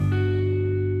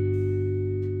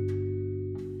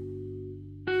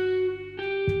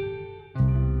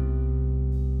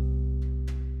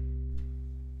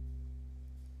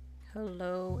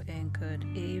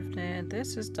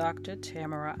This is Dr.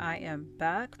 Tamara. I am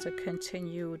back to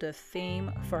continue the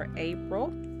theme for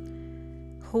April.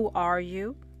 Who are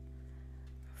you?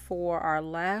 For our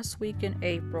last week in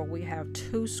April, we have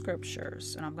two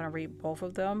scriptures, and I'm going to read both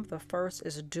of them. The first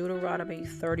is Deuteronomy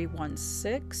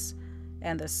 31:6,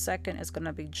 and the second is going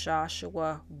to be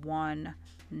Joshua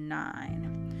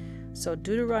 1:9. So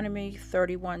Deuteronomy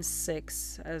 31:6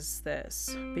 says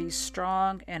this: Be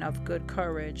strong and of good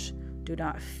courage. Do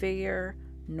not fear,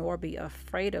 nor be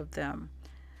afraid of them.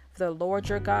 For the Lord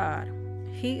your God,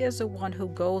 He is the one who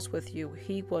goes with you.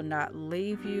 He will not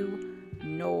leave you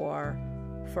nor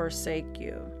forsake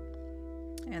you.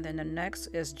 And then the next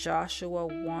is Joshua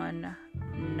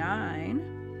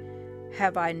 1:9.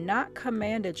 Have I not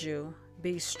commanded you?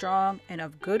 Be strong and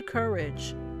of good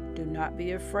courage. Do not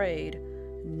be afraid,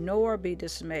 nor be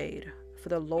dismayed. For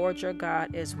the Lord your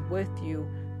God is with you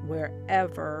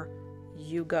wherever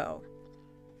you go.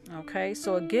 Okay,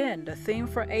 so again, the theme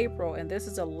for April, and this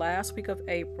is the last week of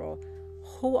April.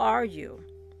 Who are you?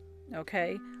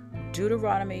 Okay,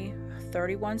 Deuteronomy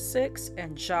 31:6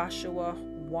 and Joshua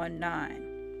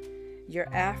 1:9. Your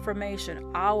affirmation,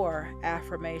 our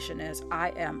affirmation is, I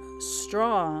am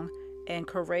strong and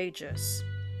courageous.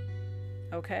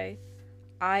 Okay,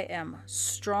 I am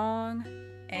strong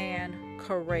and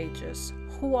courageous.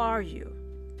 Who are you?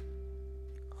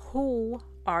 Who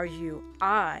are you?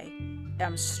 I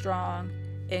am strong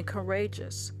and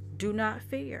courageous. Do not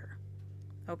fear.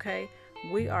 Okay?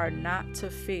 We are not to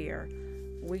fear.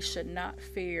 We should not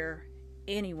fear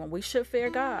anyone. We should fear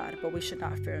God, but we should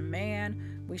not fear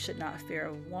man. We should not fear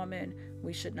a woman.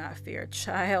 We should not fear a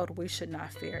child. We should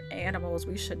not fear animals.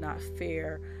 We should not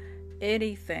fear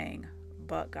anything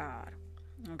but God.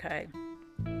 Okay?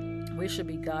 We should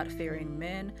be God-fearing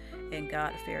men and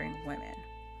God-fearing women.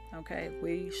 Okay?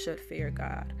 We should fear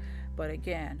God. But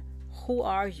again, who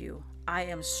are you? I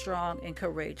am strong and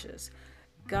courageous.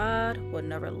 God will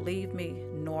never leave me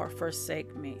nor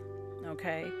forsake me.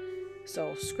 Okay?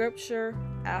 So scripture,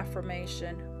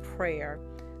 affirmation, prayer.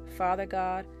 Father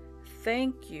God,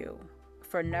 thank you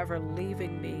for never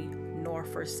leaving me nor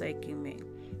forsaking me.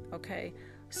 Okay?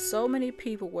 So many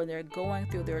people, when they're going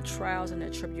through their trials and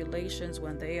their tribulations,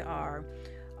 when they are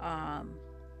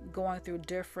going through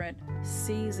different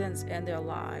seasons in their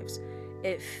lives,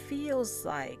 it feels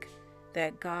like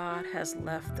that God has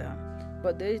left them.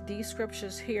 But these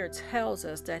scriptures here tells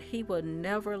us that He will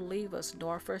never leave us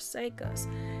nor forsake us.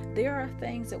 There are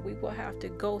things that we will have to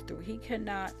go through. He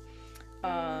cannot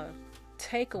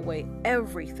take away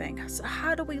everything. So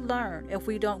how do we learn if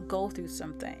we don't go through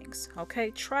some things?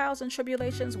 Okay, trials and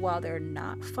tribulations, while they're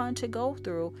not fun to go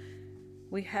through,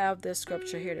 we have this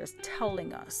scripture here that's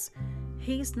telling us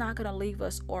He's not going to leave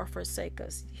us or forsake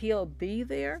us. He'll be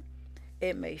there.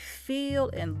 It may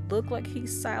feel and look like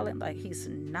He's silent, like He's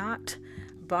not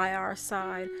by our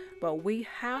side, but we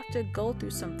have to go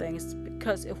through some things,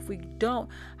 because if we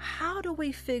don't, how do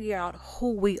we figure out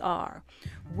who we are?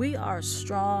 We are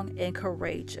strong and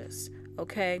courageous,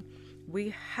 okay? We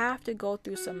have to go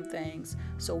through some things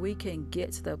so we can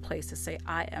get to the place to say,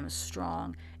 I am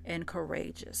strong and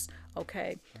courageous,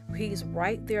 okay? He's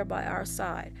right there by our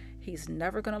side. He's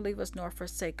never going to leave us nor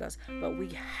forsake us, but we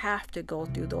have to go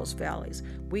through those valleys.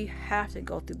 We have to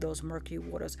go through those murky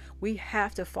waters. We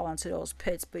have to fall into those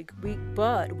pits,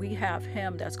 but we have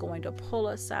Him that's going to pull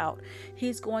us out.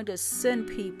 He's going to send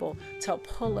people to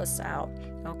pull us out,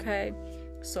 okay?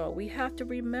 So we have to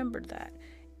remember that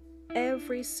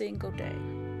every single day,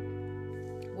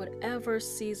 whatever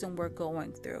season we're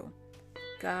going through,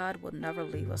 God will never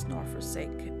leave us nor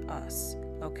forsake us.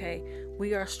 Okay,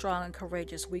 we are strong and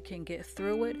courageous. We can get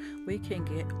through it. We can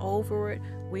get over it.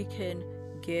 We can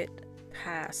get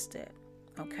past it.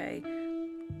 Okay,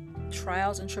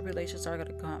 trials and tribulations are going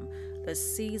to come. The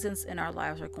seasons in our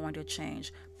lives are going to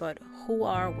change. But who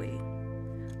are we?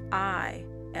 I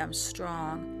am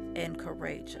strong and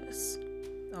courageous.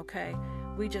 Okay,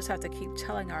 we just have to keep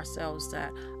telling ourselves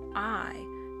that I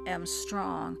am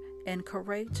strong and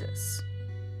courageous.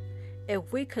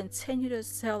 If we continue to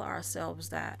tell ourselves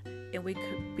that and we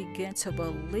could begin to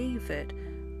believe it,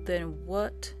 then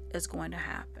what is going to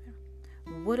happen?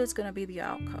 What is going to be the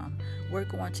outcome? We're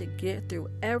going to get through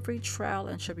every trial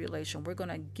and tribulation. We're going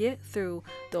to get through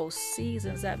those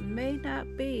seasons that may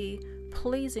not be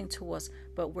pleasing to us,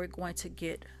 but we're going to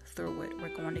get through it.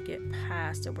 We're going to get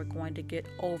past it. We're going to get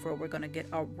over it. We're going to get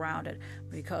around it.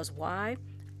 Because why?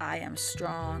 I am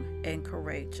strong and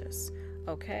courageous.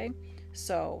 Okay?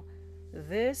 So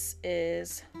this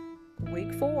is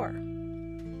week 4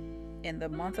 in the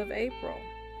month of April.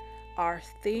 Our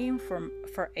theme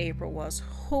for April was,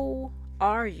 who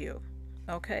are you?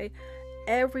 Okay?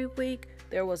 Every week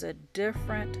there was a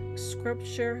different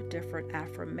scripture, different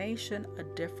affirmation, a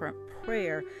different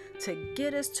prayer to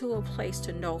get us to a place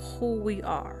to know who we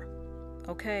are.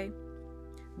 Okay?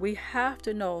 We have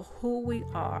to know who we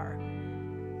are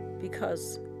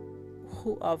because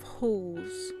of who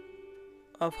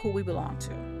we belong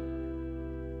to.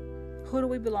 Who do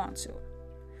we belong to?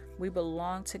 We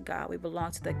belong to God. We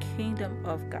belong to the kingdom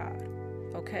of God.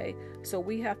 Okay? So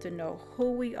we have to know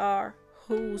who we are,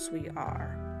 whose we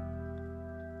are.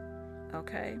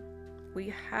 Okay?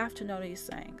 We have to know these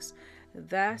things.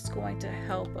 That's going to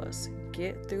help us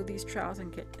get through these trials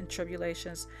and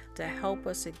tribulations, to help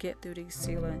us to get through these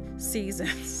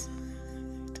seasons,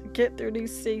 to get through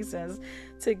these seasons,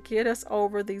 to get us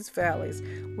over these valleys.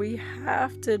 We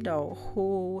have to know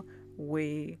who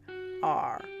we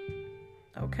are.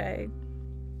 Okay?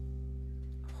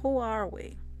 Who are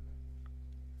we?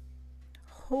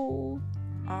 Who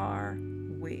are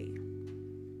we?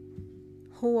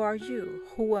 Who are you?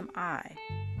 Who am I?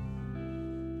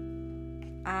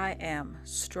 I am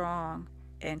strong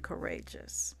and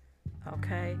courageous.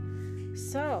 Okay?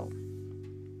 So,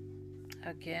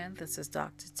 again, this is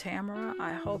Dr. Tamara.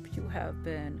 I hope you have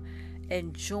been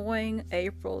enjoying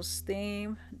April's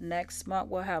theme. Next month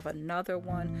we'll have another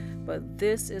one, but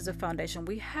this is a foundation.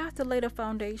 We have to lay the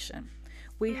foundation.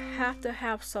 We have to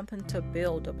have something to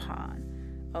build upon.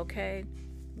 Okay?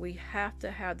 We have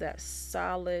to have that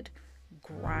solid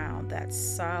ground, that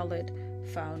solid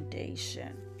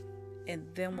foundation. And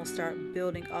then we'll start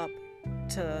building up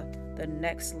to the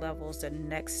next levels, the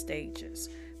next stages.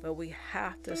 But we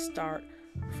have to start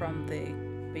from the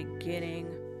beginning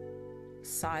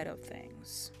side of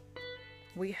things.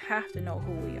 We have to know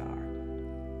who we are.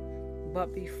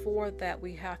 But before that,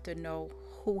 we have to know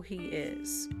who He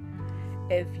is.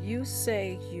 If you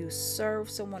say you serve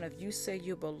someone, if you say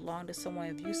you belong to someone,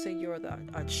 if you say you're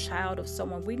a child of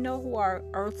someone, we know who our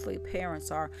earthly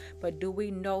parents are, but do we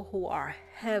know who our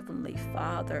Heavenly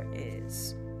Father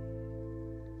is?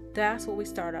 That's what we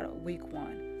start out at week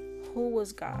 1. Who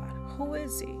was God? Who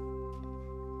is He?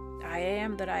 I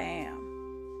am that I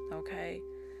am. Okay?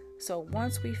 So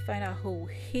once we find out who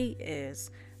He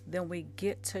is, then we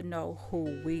get to know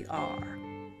who we are.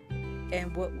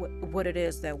 And what it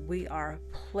is that we are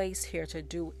placed here to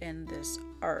do in this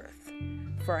earth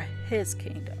for His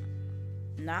kingdom.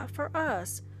 Not for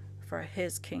us, for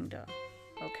His kingdom.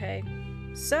 Okay?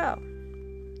 So,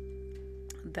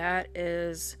 that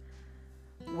is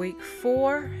week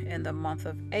 4 in the month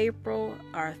of April.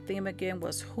 Our theme again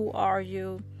was Who Are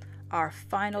You? Our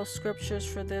final scriptures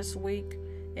for this week.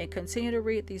 And continue to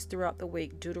read these throughout the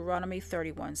week. Deuteronomy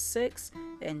 31:6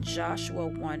 and Joshua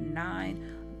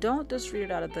 1:9. Don't just read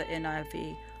it out of the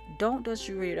NIV. Don't just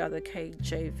read it out of the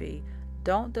KJV.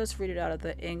 Don't just read it out of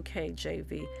the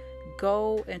NKJV.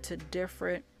 Go into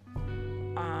different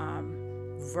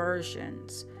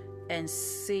versions and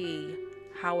see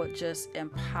how it just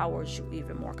empowers you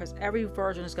even more. Because every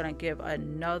version is going to give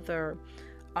another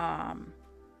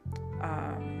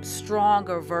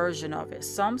stronger version of it.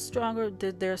 Some stronger.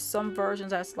 There's some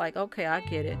versions that's like, okay, I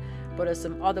get it. But there's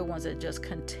some other ones that just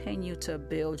continue to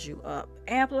build you up.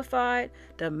 Amplified,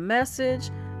 the message,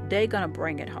 they're going to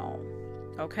bring it home.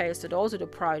 Okay, so those are the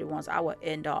priority ones I would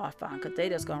end off on, because they're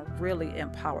just going to really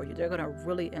empower you. They're going to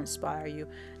really inspire you.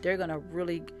 They're going to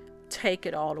really take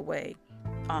it all the way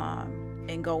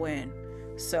and go in.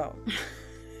 So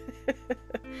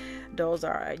those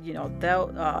are,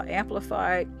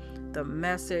 Amplified, the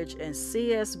message, and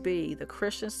CSB, the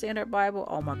Christian Standard Bible.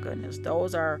 Oh my goodness,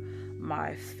 those are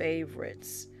my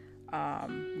favorites,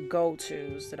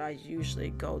 go-tos that I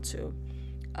usually go to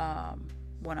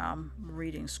when I'm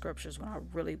reading scriptures, when I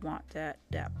really want that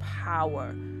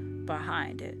power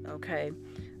behind it. Okay,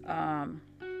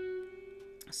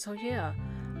 so yeah,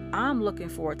 I'm looking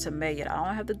forward to May yet. I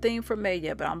don't have the theme for May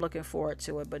yet, but I'm looking forward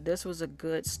to it. But this was a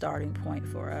good starting point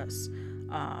for us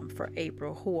for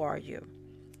April. Who are you?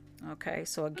 Okay,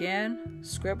 so again,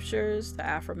 scriptures, the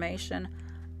affirmation,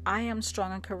 I am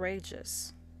strong and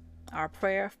courageous. Our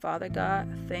prayer, Father God,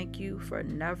 thank you for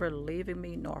never leaving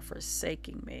me nor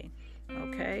forsaking me.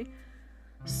 Okay,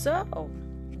 so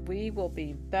we will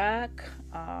be back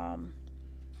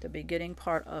the beginning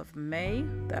part of May,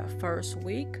 that first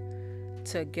week,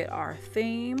 to get our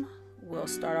theme. We'll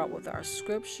start out with our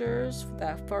scriptures for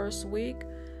that first week,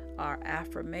 our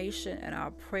affirmation and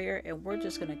our prayer, and we're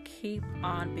just going to keep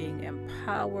on being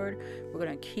empowered. We're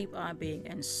going to keep on being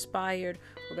inspired.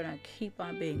 We're going to keep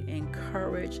on being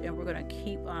encouraged, and we're going to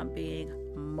keep on being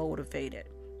motivated.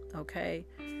 Okay,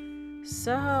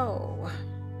 so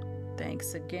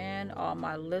thanks again, all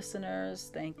my listeners.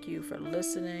 Thank you for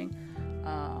listening.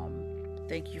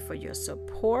 Thank you for your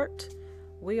support.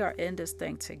 we are in this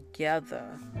thing together,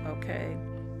 okay?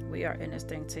 We are in this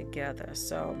thing together.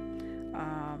 So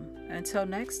until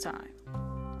next time,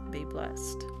 be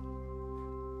blessed.